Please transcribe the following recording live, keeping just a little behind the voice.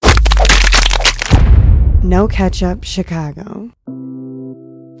No Ketchup Chicago.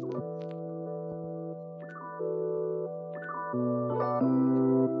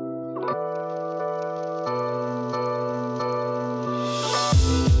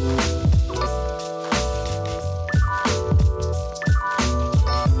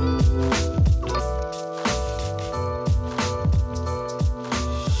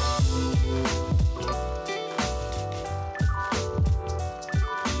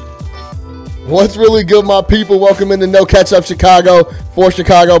 What's really good, my people? Welcome into No Catch Up Chicago, for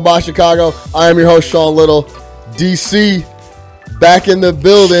Chicago, by Chicago. I am your host, Sean Little. DC, back in the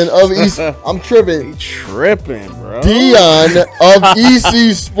building of East. I'm tripping. He tripping, bro. Dion of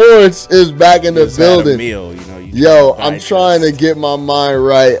EC Sports is back in the Just had a building. meal, you know, Yo, I'm trying to get my mind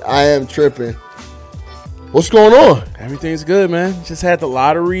right. I am tripping. What's going on? Everything's good, man. Just had the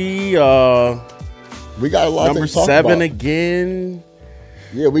lottery. We got a lot Number to talk 7 about. again.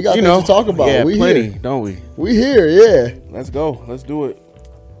 Yeah, we got things to talk about. Yeah, we plenty, here. don't we? We here, yeah. Let's go. Let's do it.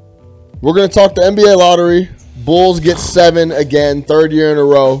 We're going to talk the NBA lottery. Bulls get 7 again, third year in a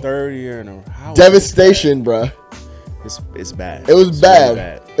row. Third year in a row. Devastation, bruh. It's bad. It was It's bad. really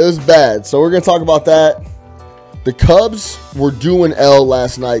bad. It was bad. So we're going to talk about that. The Cubs were due an L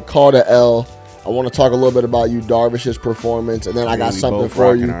last night, called a L. I want to talk a little bit about you, Darvish's performance, and then I got We something both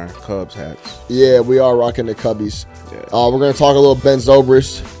for rocking you. our Cubs hats. Yeah, we are rocking the Cubbies. Yeah. We're going to talk a little Ben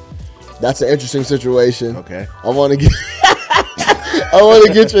Zobrist. That's an interesting situation. Okay. I want to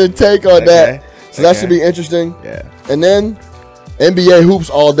get your take on that. So that should be interesting. Yeah. And then NBA hoops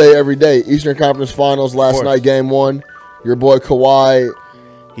all day, every day. Eastern Conference Finals last night, Game 1. Your boy Kawhi.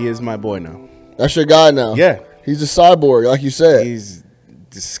 He is my boy now. That's your guy now. Yeah. He's a cyborg, like you said. He's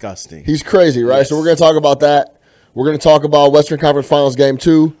disgusting. He's crazy, right? Yes. So we're going to talk about that. We're going to talk about Western Conference Finals Game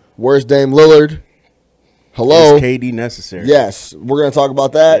 2. Where's Dame Lillard? Hello. Is KD necessary? Yes. We're going to talk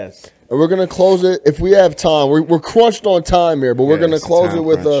about that. Yes. And we're going to close it, if we have time. We're crunched on time here, but we're going to it's a close time it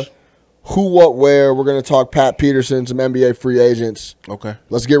with crunch. who, what, where. We're going to talk Pat Peterson, some NBA free agents. Okay.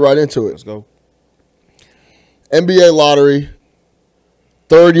 Let's get right into it. Let's go. NBA lottery,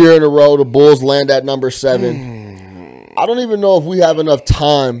 third year in a row, the Bulls land at number 7. I don't even know if we have enough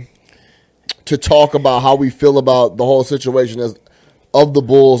time to talk about how we feel about the whole situation of the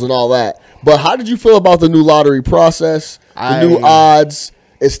Bulls and all that. But how did you feel about the new lottery process, the new odds?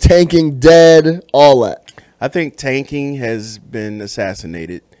 Is tanking dead? All that. I think tanking has been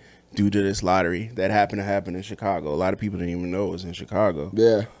assassinated due to this lottery that happened to happen in Chicago. A lot of people didn't even know it was in Chicago.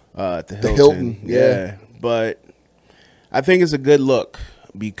 Yeah. At the Hilton, yeah. But I think it's a good look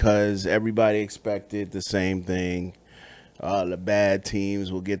because everybody expected the same thing. The bad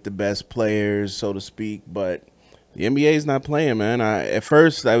teams will get the best players, so to speak. But the NBA is not playing, man. At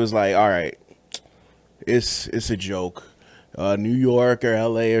first, I was like, all right, it's a joke. New York or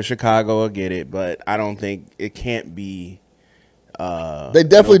LA or Chicago will get it, but I don't think it can't be. They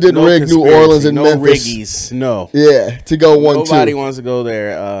definitely didn't rig New conspiracy, Orleans and no Memphis. Riggies, no. Yeah, to go 1-2. Nobody wants to go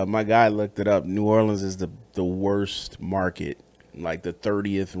there. My guy looked it up. New Orleans is the worst market, like the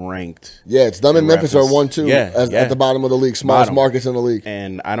 30th ranked. Yeah, it's them and Memphis are reference. 1-2 Yeah, at the bottom of the league, smallest Bottom. markets in the league.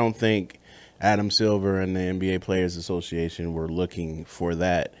 And I don't think Adam Silver and the NBA Players Association were looking for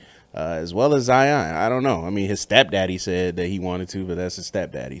that. As well as Zion. I don't know. I mean, his stepdaddy said that he wanted to, but that's his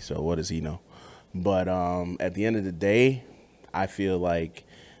stepdaddy, so what does he know? But at the end of the day, I feel like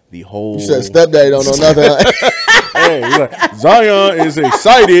the whole... You said stepdaddy don't know nothing. Hey, he's like, Zion is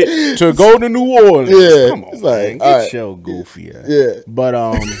excited to go to New Orleans. Yeah. Come on, It's like, man. Get all right. your goofy ass. Yeah. But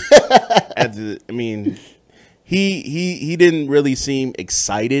he didn't really seem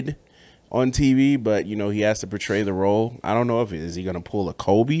excited on TV, but you know he has to portray the role. I don't know if is he gonna pull a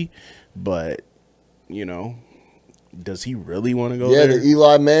Kobe, but you know, does he really want to go Yeah, there? the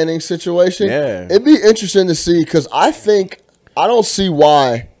Eli Manning situation. Yeah. It'd be interesting to see because I don't see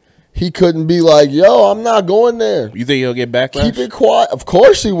why he couldn't be like, yo, I'm not going there. You think he'll get backlash? Keep it quiet. Of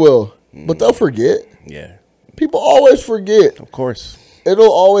course he will. But they'll forget. Yeah, People always forget. of course.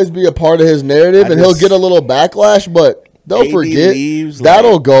 It'll always be a part of his narrative, and he'll get a little backlash, but they'll AD forget. leaves,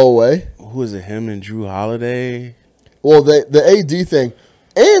 That'll like- go away. Who is it? Him and Drew Holiday. Well, the AD thing.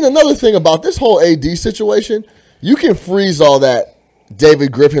 And another thing about this whole AD situation, you can freeze all that.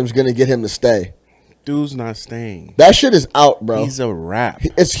 David Griffin's going to get him to stay. Dude's not staying. That shit is out, bro. He's a wrap.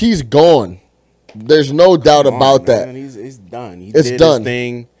 He's gone. There's no doubt about that. Man. He's done. He It's did done. his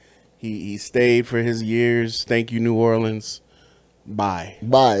thing. He stayed for his years. Thank you, New Orleans. Bye.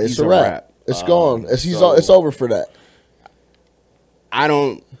 Bye. It's He's a wrap. It's gone. It's over for that. I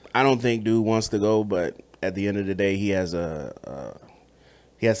don't think dude wants to go, but at the end of the day, he has to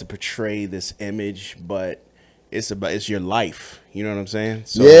portray this image. But it's your life. You know what I'm saying?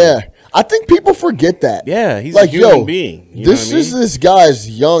 So, yeah, I think people forget that. Yeah, he's like, a human yo, being. You this know what I is mean? this guy's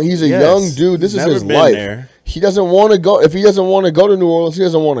young. He's a Yes, young dude. This he's is never his been life. there. He doesn't want to go. If he doesn't want to go to New Orleans, he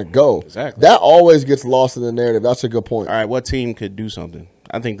doesn't want to go. Exactly. That always gets lost in the narrative. That's a good point. All right, what team could do something?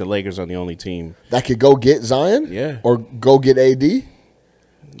 I think the Lakers are the only team. That could go get Zion. Yeah. Or go get AD.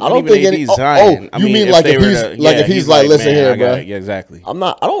 I don't even think AD any. Zion. Oh, you mean like they if were he's to- like if he's like, listen man, here, I got bro. it. Yeah, exactly. I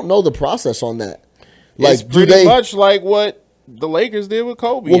don't know the process on that. Like, It's do pretty they? much like what the Lakers did with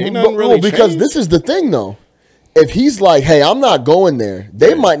Kobe. Well, Ain't nothing really because changed. this is the thing, though. If he's like, "Hey, I'm not going there,"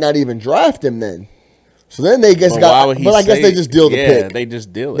 they might not even draft him then. So then they guess But why got. would he But I guess say- they just deal the yeah, pick. they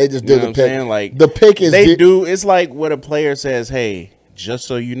just deal it. They just You deal know the what pick. I'm saying? Like The pick is they do. It's like what a player says. Hey, just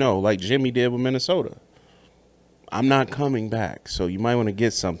so you know, like Jimmy did with Minnesota. I'm not coming back, so you might want to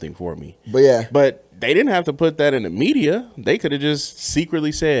get something for me. But yeah, But they didn't have to put that in the media. They could have just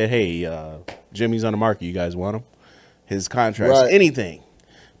secretly said, "Hey, Jimmy's on the market. You guys want him? His contract's Right. anything."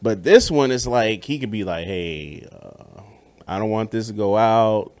 But this one is like he could be like, "Hey, I don't want this to go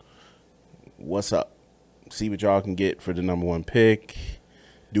out. What's up? See what y'all can get for the number 1 pick.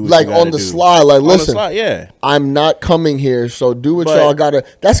 Do what like you on gotta the do." slide. Like, On the listen, slide, yeah. I'm not coming here, so do what But y'all gotta.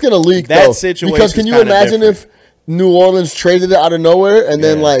 That's gonna leak that though. situation's Because can you kinda imagine different. if New Orleans traded it out of nowhere and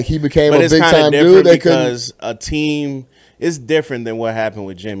then Yeah. like he became But a it's big kind of time different dude? They could. because a team is different than what happened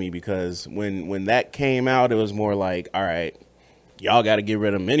with Jimmy. Because when that came out, it was more like, all right, y'all got to get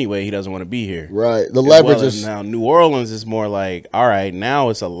rid of him anyway. He doesn't want to be here. Right. The As leverage well as is now New Orleans is more like, all right, now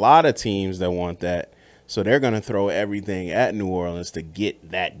it's a lot of teams that want that. So they're going to throw everything at New Orleans to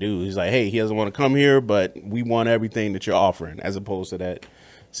get that dude. He's like, hey, he doesn't want to come here, but we want everything that you're offering, as opposed to that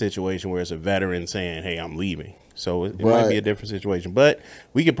situation where it's a veteran saying, hey, I'm leaving. So it might be Right. a different situation. But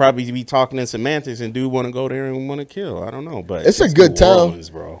we could probably be talking in semantics and dude want to go there and want to kill. I don't know. But It's a good New town. Orleans,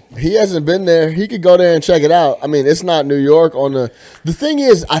 bro. He hasn't been there. He could go there and check it out. I mean, it's not New York on the thing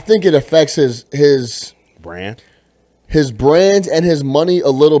is, I think it affects his Brand. brand and his money a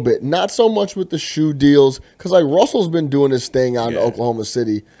little bit. Not so much with the shoe deals cuz like Russell's been doing his thing out in Yeah. Oklahoma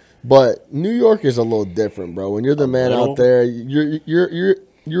City, but New York is a little different, bro. When you're the man little. out there,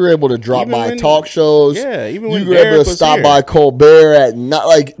 you're able to drop Even by when- talk shows. Yeah, even when you're able Derek to was stop here. by Colbert at not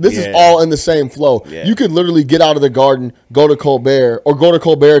like this is Yeah. all in the same flow. Yeah. You could literally get out of the Garden, go to Colbert, or go to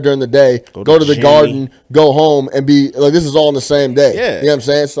Colbert during the day, go to the Jimmy. Garden, go home, and be like this is all in the same day. Yeah. You know what I'm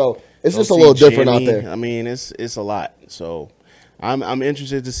saying? So it's Go just a see little different out Jimmy. there. I mean, it's a lot. So I'm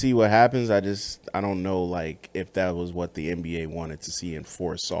interested to see what happens. I don't know like if that was what the NBA wanted to see and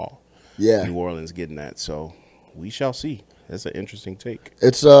foresaw. Yeah. New Orleans getting that. So we shall see. That's an interesting take.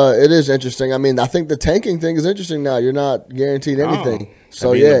 It is interesting. I mean, I think the tanking thing is interesting now. You're not guaranteed anything.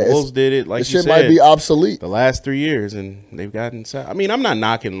 So I mean, yeah, the Bulls did it like this you shit said, might be obsolete. the last 3 years, and they've gotten. I mean, I'm not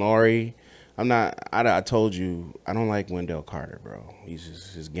knocking Laurie. I'm not. I told you I don't like Wendell Carter, bro.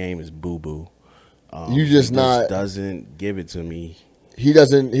 His game is boo boo. You just not- doesn't give it to me. He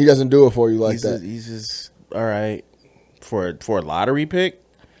doesn't do it for you like that. He's just all right for a lottery pick.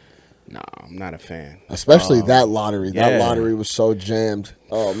 No, I'm not a fan. Especially that lottery. That yeah. lottery was so jammed.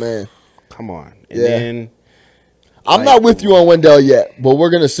 Oh man. Come on, and Yeah. then I'm Like- not with you on Wendell yet, but we're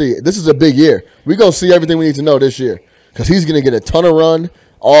gonna see. This is a big year. We're gonna see everything we need to know this year because he's gonna get a ton of run,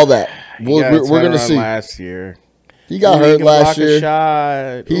 all that. he got a We're ton gonna of run see. last year. He got Ooh, he hurt can last block a year.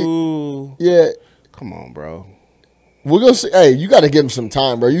 shot. He- Ooh, Yeah, come on, bro. we're gonna see. Hey, you got to give him some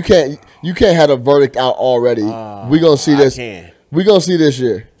time, bro. You can't have a verdict out already. We're gonna see this. I can. We're gonna see this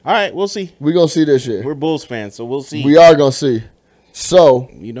year. All right, we'll see. We're gonna see this year. We're Bulls fans, so we'll see. We are gonna see. So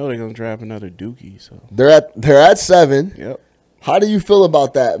You know they're gonna draft another Dookie. So they're at 7. yep. How do you feel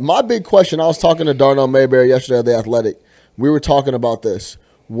about that? My big question, I was talking to Darnell Mayberry yesterday at The Athletic. We were talking about this.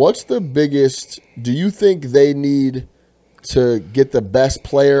 What's the biggest, do you think they need to get the best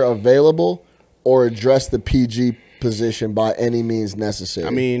player available or address the PG position by any means necessary?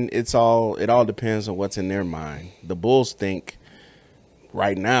 I mean, it all depends on what's in their mind. The Bulls think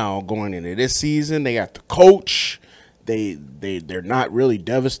right now going into this season, they got the coach. They're not really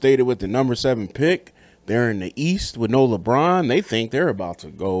devastated with the number 7 pick. They're in the East with no LeBron. They think they're about to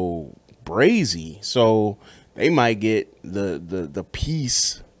go brazy. So they might get the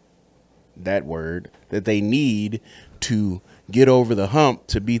piece, that word, that they need to get over the hump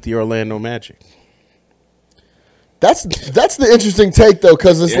to beat the Orlando Magic. That's the interesting take, though,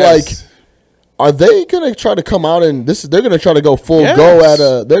 because it's Yes. like, are they going to try to come out and they're going to try to go full Yes.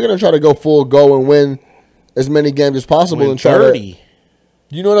 go they're going to try to go full go and win as many games as possible Win and try 30.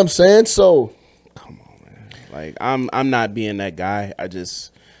 to, you know what I'm saying? So, Come on, man. Like I'm not being that guy.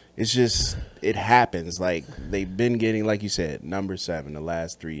 It happens. Like they've been getting, like you said, number 7 the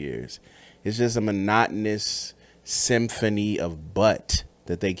last 3 years. It's just a monotonous symphony of butt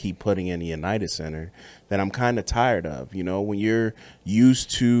that they keep putting in the United Center that I'm kind of tired of. You know, when you're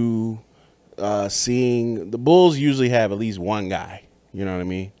used to seeing the Bulls usually have at least one guy. You know what I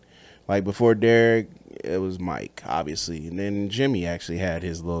mean? Like before Derek, it was Mike, obviously, and then Jimmy actually had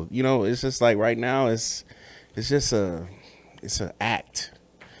his little. You know, it's just like right now, it's an act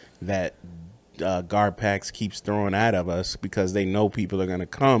that GarPax keeps throwing out of us because they know people are going to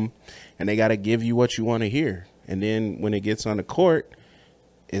come, and they got to give you what you want to hear. And then when it gets on the court,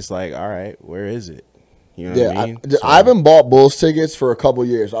 it's like, all right, where is it? You know what I mean? I haven't bought Bulls tickets for a couple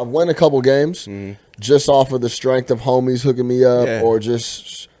years. I've won a couple games just off of the strength of homies hooking me up, or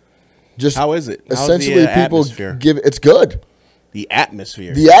just how is it? Essentially, people atmosphere? it's good. The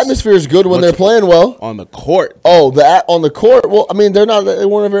atmosphere. The atmosphere is good when they're playing well on the court. Oh, on the court. Well, I mean, they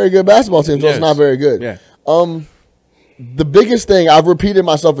weren't a very good basketball team, so it's not very good. Yeah. The biggest thing I've repeated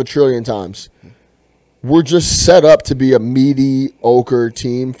myself a trillion times. We're just set up to be a mediocre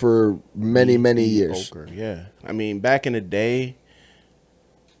team for many, many years. Yeah. I mean, back in the day,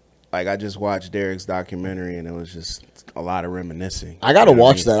 like I just watched Derek's documentary, and it was just a lot of reminiscing. I got to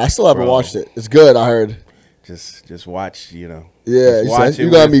watch that. I still haven't watched it. It's good, I heard. Just watch, you know. Yeah,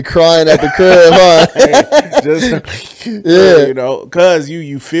 you're going to be crying at the crib, huh? Yeah. You know, because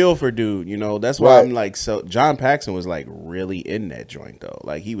you feel for dude, you know. That's why I'm like, so John Paxson was like really in that joint, though.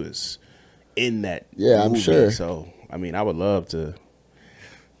 Like he was in that movie. I'm sure. So, I mean, I would love to,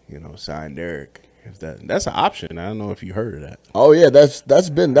 you know, sign Derek. If that's an option. I don't know if you heard of that. Oh yeah, that's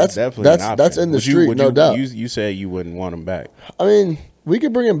definitely an option. That's in the street, no doubt. You say you wouldn't want him back. I mean, we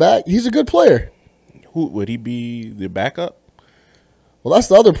could bring him back. He's a good player. Who would he be? The backup? Well, that's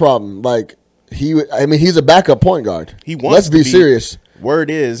the other problem. Like he's a backup point guard. He wants. Let's be serious.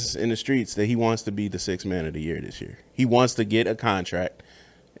 Word is in the streets that he wants to be the sixth man of the year this year. He wants to get a contract,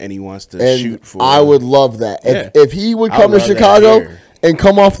 and he wants to shoot for. I would love that if he would come to love Chicago and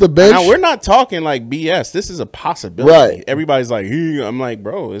come off the bench. Now we're not talking like BS. This is a possibility. Right. Everybody's like, I'm like,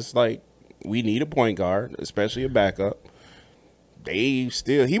 bro, it's like we need a point guard, especially a backup. He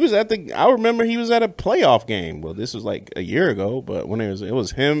was I remember he was at a playoff game. Well, this was like a year ago, but when it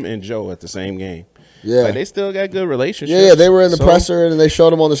was him and Joe at the same game. Yeah. Like they still got good relationships. Yeah, they were in the presser and they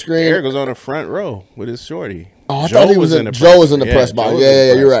showed him on the screen. Eric was on the front row with his shorty. Oh, I thought he was in the Joe was in the press box.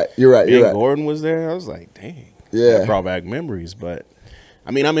 Yeah, you're right. You're right. Gordon was there. I was like, dang. Yeah. That brought back memories, but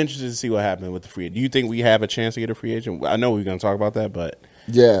I mean, I'm interested to see what happened with the free agent. Do you think we have a chance to get a free agent? I know we're going to talk about that, but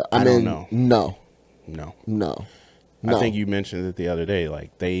I don't know. No. I think you mentioned it the other day.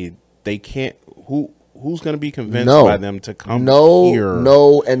 Like they can't. Who's going to be convinced by them to come here?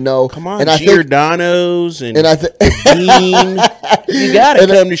 No. Come on, and Giordano's and I Dean. You got to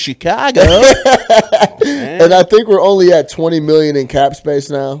come to Chicago. And I think we're only at $20 million in cap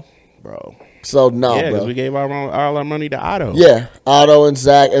space now, bro. So no, yeah, because we gave all our money to Otto. Yeah, Otto and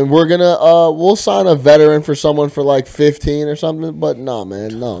Zach, and we're gonna we'll sign a veteran for someone for like 15 or something. But no,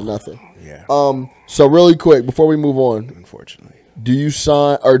 man, nothing. Yeah. So really quick before we move on, unfortunately, do you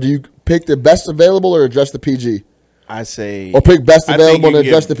sign or do you pick the best available or adjust the PG? I say, or pick best available and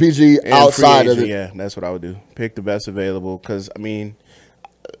adjust the PG outside of it. Yeah, that's what I would do. Pick the best available because I mean,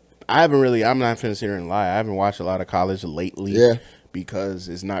 I'm not going to sit here and lie. I haven't watched a lot of college lately. Yeah. Because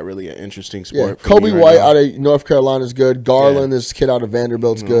it's not really an interesting sport. Yeah, Kobe White out of North Carolina is good. Garland, this kid out of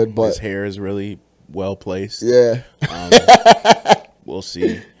Vanderbilt's good, but his hair is really well placed. Yeah, we'll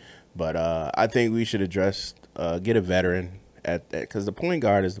see. But I think we should get a veteran because the point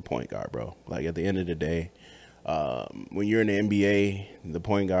guard is the point guard, bro. Like at the end of the day, when you're in the NBA, the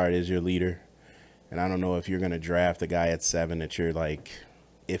point guard is your leader. And I don't know if you're going to draft a guy at 7 that you're like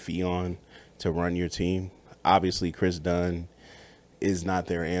iffy on to run your team. Obviously, Chris Dunn is not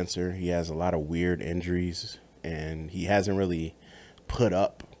their answer. He has a lot of weird injuries, and he hasn't really put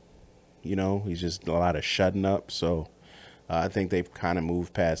up. You know, he's just a lot of shutting up. So I think they've kind of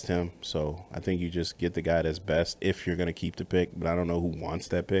moved past him. So I think you just get the guy that's best if you're going to keep the pick. But I don't know who wants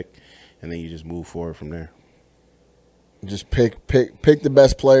that pick, and then you just move forward from there. Just pick the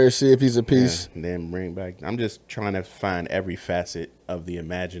best player, see if he's a piece. Yeah, and then bring back. I'm just trying to find every facet of the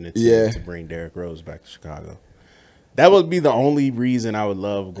imaginative to bring Derrick Rose back to Chicago. That would be the only reason I would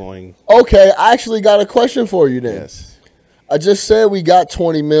love going. Okay, I actually got a question for you then. Yes. I just said we got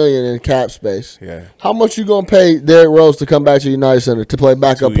 $20 million in cap space. Yeah. How much you gonna pay Derrick Rose to come back to United Center to play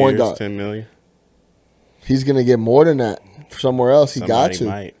backup point guard? $10 million. He's gonna get more than that somewhere else. Somebody got to.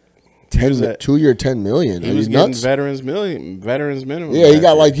 Might. 2-year, $10 million. He was getting veterans minimum. Yeah,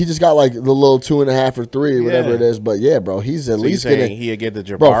 he just got like the little 2.5 or 3, whatever it is. But yeah, bro, he's at least getting. He'll get the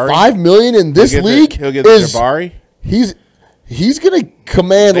Jabari. Bro, $5 million in this league. He'll get the Jabari. He's He's gonna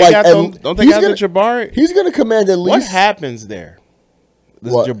command They like. got them, don't they he's got gonna, the Jabari? He's gonna command at What least. happens there?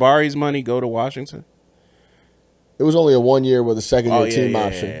 Does What? Jabari's money go to Washington? It was only a 1 year with a second year Oh, yeah, team yeah,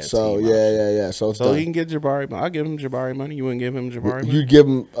 option. yeah, so team yeah. So it's So done. he can get Jabari. I'll give him Jabari money. You wouldn't give him Jabari money? You'd give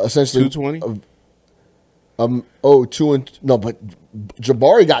him essentially 220? But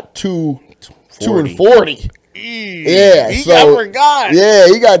Jabari got 2 and 40. 40. Yeah, I forgot. Yeah,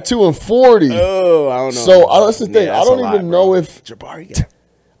 he got 2 and 40. Oh, I don't know. So that's the thing. Yeah, I that's don't a even lot, know bro. if Jabari got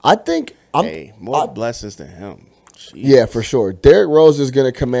I think I'm. hey, more blessings to him. Jeez. Yeah, for sure. Derrick Rose is going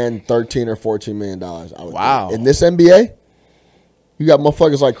to command $13 or $14 million. I would Wow. think. In this NBA, you got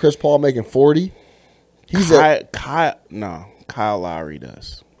motherfuckers like Chris Paul making 40. He's at. Kyle Lowry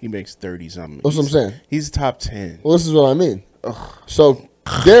does. He makes 30 something. That's what I'm saying. He's top 10. Well, this is what I mean. So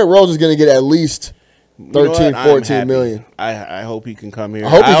Derrick Rose is going to get at least 13, 14 million. I hope he can come here. I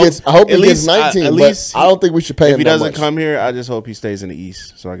hope he gets. I hope he at gets least- 19. At But least I don't think we should pay if him he that doesn't much. come here, I just hope he stays in the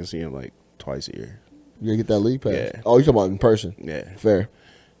East so I can see him like twice a year. You gonna get that league pass? Yeah. Oh, you talking about in person? Yeah, Fair.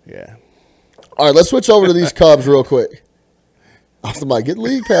 yeah. All right, let's switch over to these Cubs real quick. I was like, get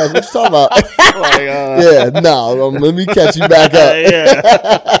league pass. What you talking about? Yeah, no. Let me catch you back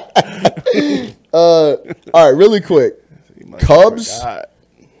up. All right, really quick. Cubs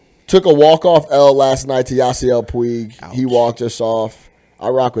took a walk-off L last night to Yasiel Puig. Ouch. He walked us off. I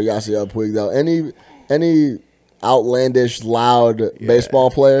rock with Yasiel Puig, though. Any outlandish, loud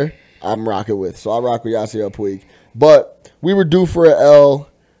baseball player, I'm rocking with. So I rock with Yasiel Puig. But we were due for an L.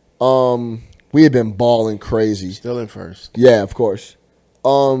 We had been balling crazy. Still in first. Yeah, of course.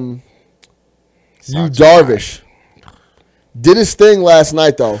 You Sox Darvish did his thing last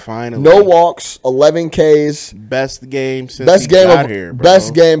night though. Finally. No walks, 11 Ks. Best game since Best he game got of here, bro.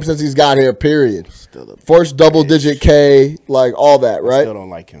 best game since he's got here. Period. Still a First double digit K, like all that, right? Still don't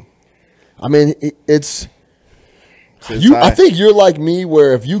like him. I mean, it's Since you. I think you're like me,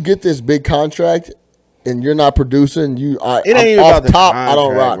 where if you get this big contract and you're not producing, it ain't I'm even off about the top. contract, I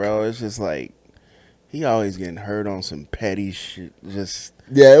don't rock. bro. It's just like he always getting hurt on some petty shit. Just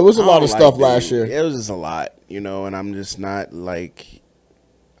Yeah, it was a I lot don't of stuff like last year. It was just a lot, and I'm just not like,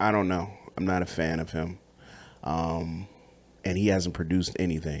 I don't know. I'm not a fan of him. And he hasn't produced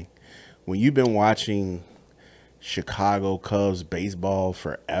anything. When you've been watching Chicago Cubs baseball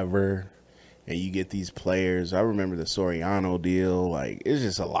forever and you get these players, I remember the Soriano deal, like it's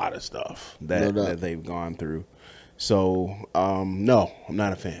just a lot of stuff that they've gone through. So, no, I'm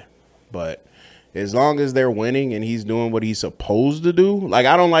not a fan. But as long as they're winning and he's doing what he's supposed to do, like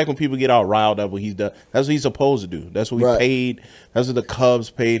I don't like when people get all riled up when he's done. That's what he's supposed to do. That's what we paid. That's what the Cubs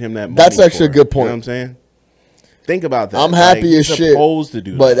paid him that money. That's actually for. a good point. You know what I'm saying? Think about that. I'm happy as he's shit. Supposed to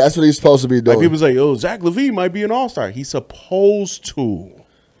do But that. that's what he's supposed to be doing. Like people say, "Oh, Zach Levine might be an all-star." He's supposed to.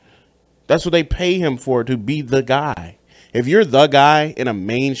 That's what they pay him for, to be the guy. If you're the guy in a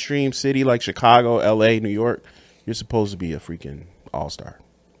mainstream city like Chicago, LA, New York, you're supposed to be a freaking all-star.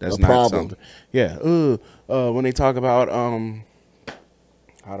 That's not problem. something. Yeah. When they talk about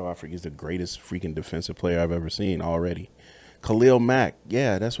how do I forget? He's the greatest freaking defensive player I've ever seen already. Khalil Mack.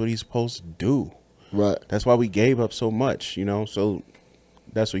 Yeah, that's what he's supposed to do. Right. That's why we gave up so much, So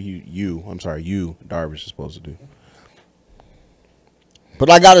that's what you, Darvish, is supposed to do. But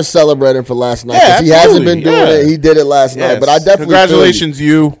I got to celebrate him for last night. Yeah, 'cause he hasn't been absolutely. doing Yeah. it. He did it last night. But I definitely congratulations,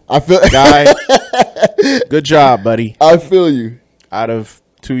 you I feel guy. Good job, buddy. I feel you. Out of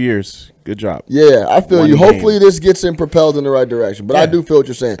 2 years, good job. Yeah, I feel One you. game. Hopefully this gets him propelled in the right direction. But I Yeah. do feel what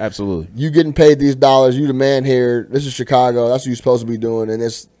you're saying. Absolutely. You getting paid these dollars. You the man here. This is Chicago. That's what you're supposed to be doing. And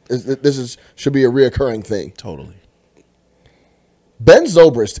this should be a reoccurring thing. Totally. Ben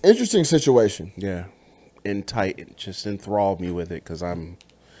Zobrist, interesting situation. Yeah. It just enthralled me with it because I'm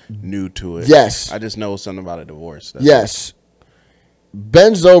new to it. Yes. I just know something about a divorce. That's Yes.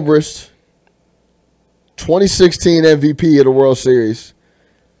 Ben Zobrist, 2016 MVP of the World Series,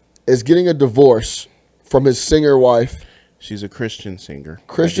 is getting a divorce from his singer wife, She's a Christian singer.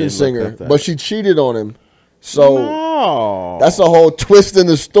 Christian I did look singer, up that. but she cheated on him. So No. that's a whole twist in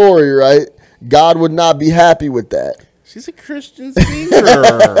the story, right? God would not be happy with that. She's a Christian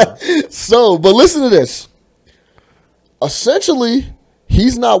singer. So, but listen to this. Essentially,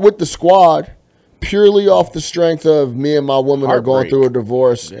 he's not with the squad purely off the strength of me and my woman are going Heartbreak. through a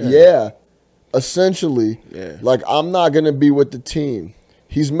divorce. Yeah. Yeah. Essentially. Yeah. Like, I'm not going to be with the team.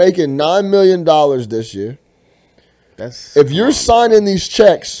 He's making $9 million this year. If you're signing these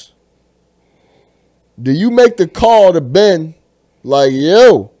checks, do you make the call to Ben like,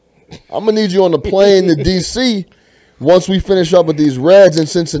 yo, I'm going to need you on the plane to D.C. once we finish up with these Reds in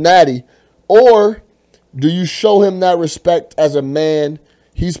Cincinnati? Or do you show him that respect as a man?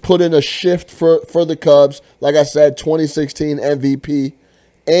 He's put in a shift for the Cubs. Like I said, 2016 MVP.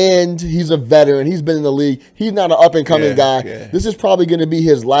 And he's a veteran. He's been in the league. He's not an up-and-coming guy. Yeah. This is probably going to be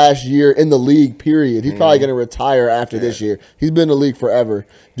his last year in the league, period. He's probably going to retire after this year. He's been in the league forever.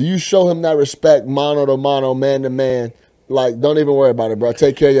 Do you show him that respect, mano to mano, man to man? Like, don't even worry about it, bro.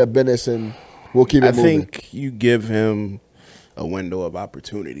 Take care of your business, and we'll keep it moving. I think you give him a window of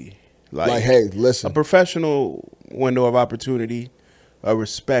opportunity. Like, hey, listen. A professional window of opportunity, a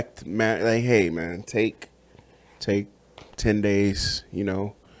respect, man. Like, hey, man, take 10 days,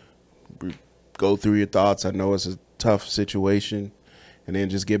 go through your thoughts. I know it's a tough situation, and then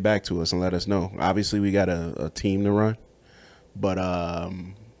just get back to us and let us know. Obviously, we got a team to run, but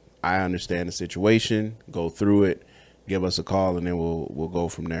I understand the situation. Go through it, give us a call, and then we'll go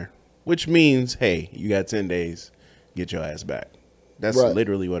from there. Which means, hey, you got 10 days, get your ass back. That's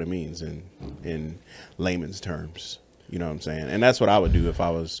literally what it means in layman's terms. You know what I'm saying? And that's what I would do if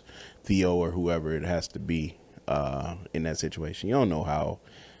I was Theo or whoever it has to be. In that situation, you don't know how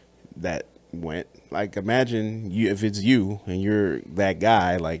that went. Like, imagine if it's you and you're that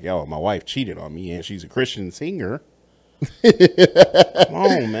guy. Like, yo, my wife cheated on me and she's a Christian singer. Come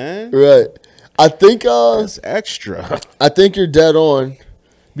on, man. Right. I think that's extra. I think you're dead on,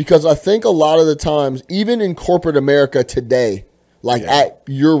 because I think a lot of the times, even in corporate America today, like at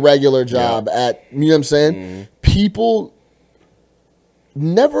your regular job, at you know what I'm saying, people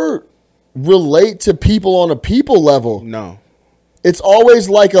never relate to people on a people level. No. It's always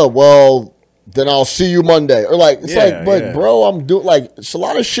like then I'll see you Monday. Or like, it's bro, I'm doing, like, it's a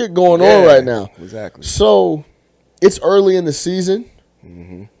lot of shit going on right now. Exactly. So it's early in the season.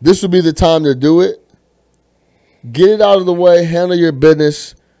 This would be the time to do it. Get it out of the way, handle your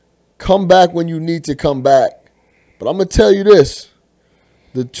business, come back when you need to come back. But I'm going to tell you this.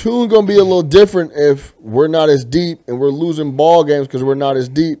 The tune going to be a little different if we're not as deep and we're losing ball games because we're not as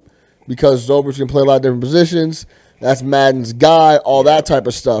deep. Because Zobrist can play a lot of different positions. That's Madden's guy, all that type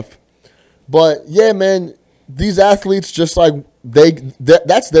of stuff. But, yeah, man, these athletes, just like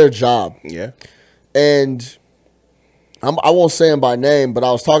that's their job. Yeah. And I won't say him by name, but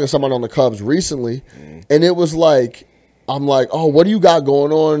I was talking to someone on the Cubs recently, and it was like, I'm like, oh, what do you got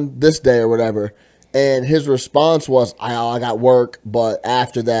going on this day or whatever? And his response was, I got work, but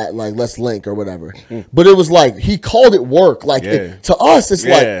after that, like, let's link or whatever. But it was like, he called it work. Like, to us, it's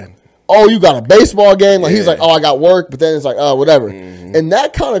like, oh, you got a baseball game? Like, he's like, oh, I got work, but then it's like, oh, whatever. And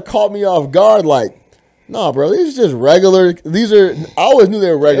that kind of caught me off guard, like, nah, bro, these are just regular. I always knew they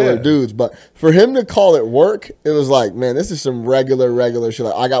were regular dudes, but for him to call it work, it was like, man, this is some regular shit.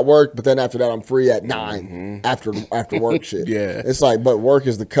 Like, I got work, but then after that, I'm free at 9 after work shit. It's like, but work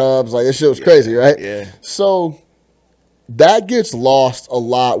is the Cubs. Like, this shit was crazy, right? Yeah. So that gets lost a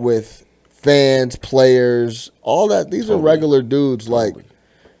lot with fans, players, all that. These are regular dudes, like.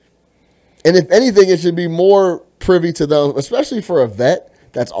 And if anything, it should be more privy to them, especially for a vet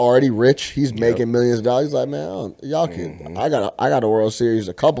that's already rich. He's making millions of dollars. He's like, man, y'all can. I got a World Series,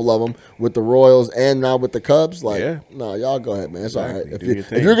 a couple of them with the Royals and now with the Cubs. Like, no, y'all go ahead, man. It's all right.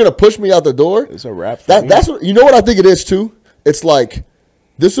 If you're gonna push me out the door, it's a wrap. That's what, you know what I think it is too. It's like,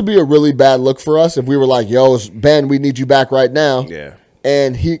 this would be a really bad look for us if we were like, yo, Ben, we need you back right now. Yeah.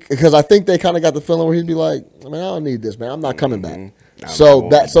 And because I think they kind of got the feeling where he'd be like, I mean, I don't need this, man. I'm not coming back. So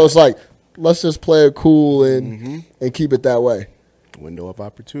it's like, let's just play it cool and keep it that way. Window of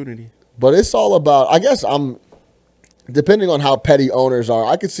opportunity. But it's all about, I guess depending on how petty owners are,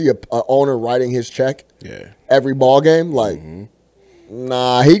 I could see a owner writing his check every ball game. Like,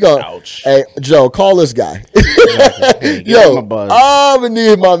 nah, he go, hey, Joe, call this guy. Yo, I'm going to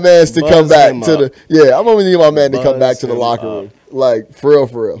need my man to come back to the, I'm going to need my man to come back to the locker room. Like, for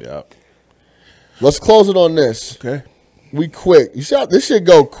real. Yep. Let's close it on this. Okay. We quick. You see how this shit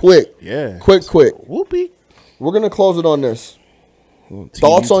go quick. Yeah. Quick. Whoopee. We're going to close it on this.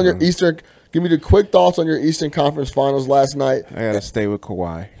 Thoughts on your Eastern. Give me the quick thoughts on your Eastern Conference Finals last night. I got to stay with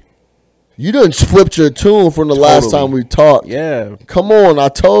Kawhi. You done flipped your tune from the last time we talked. Yeah. Come on, I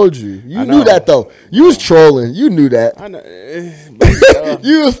told you. You knew that, though. You was trolling. You knew that. I know.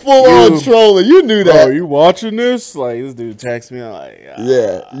 You was full on trolling. You knew that. Are you watching this? Like, this dude texted me. I'm like,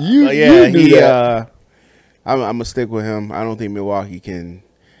 you knew that. I'm going to stick with him. I don't think Milwaukee can.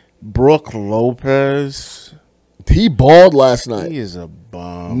 Brook Lopez. He balled last night. He is a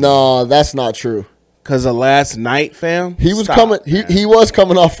bum. No, that's not true. Because of last night, fam? He was coming. He was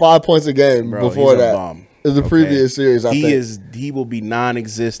coming off 5 points a game before that. Bum. In the previous series, I think. He will be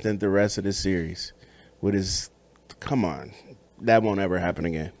non-existent the rest of the series. With his, come on. That won't ever happen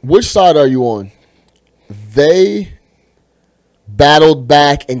again. Which side are you on? They battled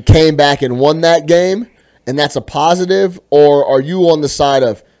back and came back and won that game, and that's a positive, or are you on the side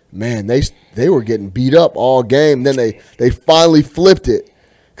of, man, they were getting beat up all game, then they finally flipped it?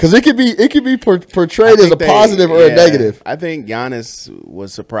 Because it could be portrayed as a positive or a negative. I think Giannis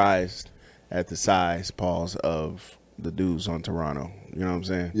was surprised at the size, Pauls, of the dudes on Toronto. You know what I'm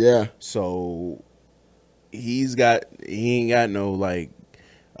saying? Yeah. So he ain't got no like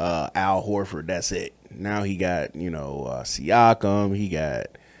Al Horford. That's it. Now he got Siakam. He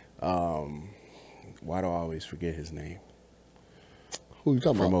got why do I always forget his name? Who you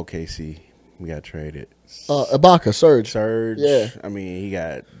talking From about? OKC. We got traded. Ibaka, Serge. Yeah. I mean, he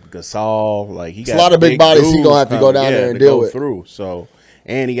got Gasol. Like he It's got a lot of big bodies he dudes gonna have to go down there and deal with. Through. So,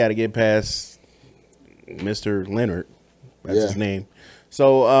 and he got to get past Mr. Leonard. That's his name.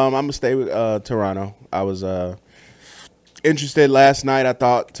 So I'm gonna stay with Toronto. I was interested last night. I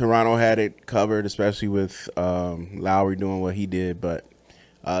thought Toronto had it covered, especially with Lowry doing what he did. But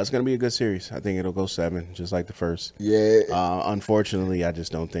it's gonna be a good series. I think it'll go 7, just like the first. Yeah. Unfortunately, I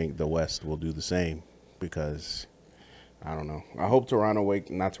just don't think the West will do the same because I don't know. I hope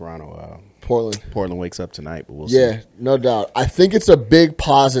Portland wakes up tonight, but we'll see. Yeah, no doubt. I think it's a big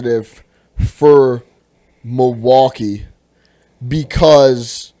positive for Milwaukee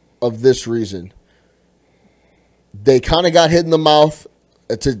because of this reason. They kind of got hit in the mouth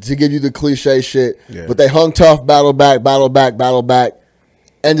to give you the cliche shit, but they hung tough, battled back,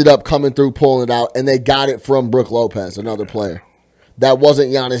 ended up coming through, pulling it out, and they got it from Brook Lopez, another player. That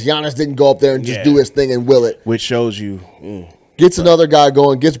wasn't Giannis. Giannis didn't go up there and just do his thing and will it. Which shows you. Gets another guy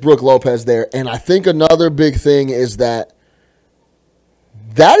going, gets Brook Lopez there. And I think another big thing is that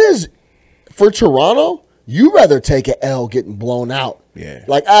is, for Toronto, you rather take an L getting blown out. Yeah.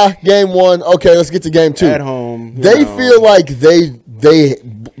 Like, game 1, okay, let's get to game 2. At home. They feel like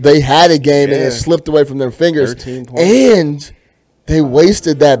they had a game and it slipped away from their fingers. 13 points. And they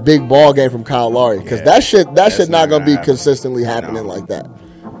wasted that big ball game from Kyle Lowry because that shit not going to be consistently happening like that.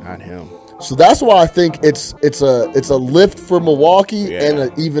 Not him. So that's why I think it's a lift for Milwaukee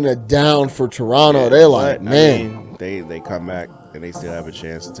and even a down for Toronto. They're like, man, they come back and they still have a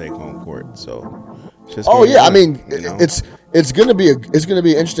chance to take home court. So, it's gonna be an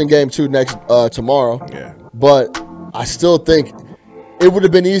interesting game too tomorrow. Yeah, but I still think it would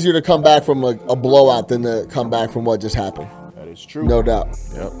have been easier to come back from a blowout than to come back from what just happened. that is true. No doubt.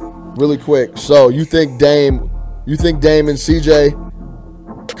 Yep. Really quick. So you think Dame and CJ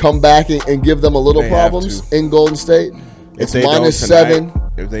come back and give them a little problems in Golden State? It's -7.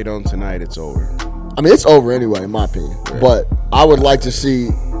 If they don't tonight, it's over. I mean, it's over anyway, in my opinion. Yeah. But I would like to see.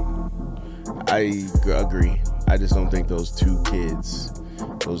 I agree. I just don't think those two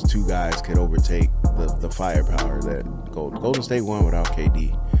guys could overtake the firepower that Golden State won without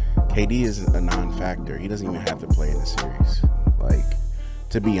KD. KD is a non-factor. He doesn't even have to play in the series. Like,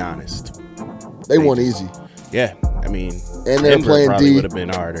 to be honest, they won easy. Yeah, I mean, and they were playing D. Would have been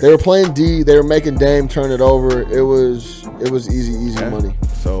harder. They were playing D. They were making Dame turn it over. It was easy money.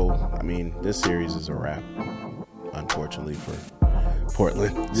 So I mean, this series is a wrap. Unfortunately for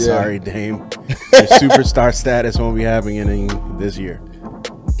Portland. Yeah. Sorry, Dame. Your superstar status won't be happening this year.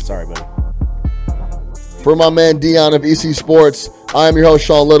 Sorry, buddy. For my man Dion of EC Sports, I am your host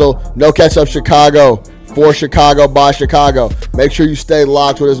Sean Little. No Catch Up Chicago. For Chicago, by Chicago. Make sure you stay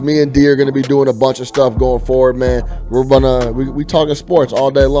locked with us. Me and D are going to be doing a bunch of stuff going forward, man. We're gonna we talking sports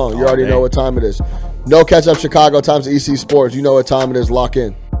all day long. You already know what time it is. No Catch Up Chicago times EC Sports. You know what time it is. Lock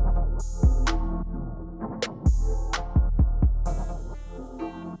in.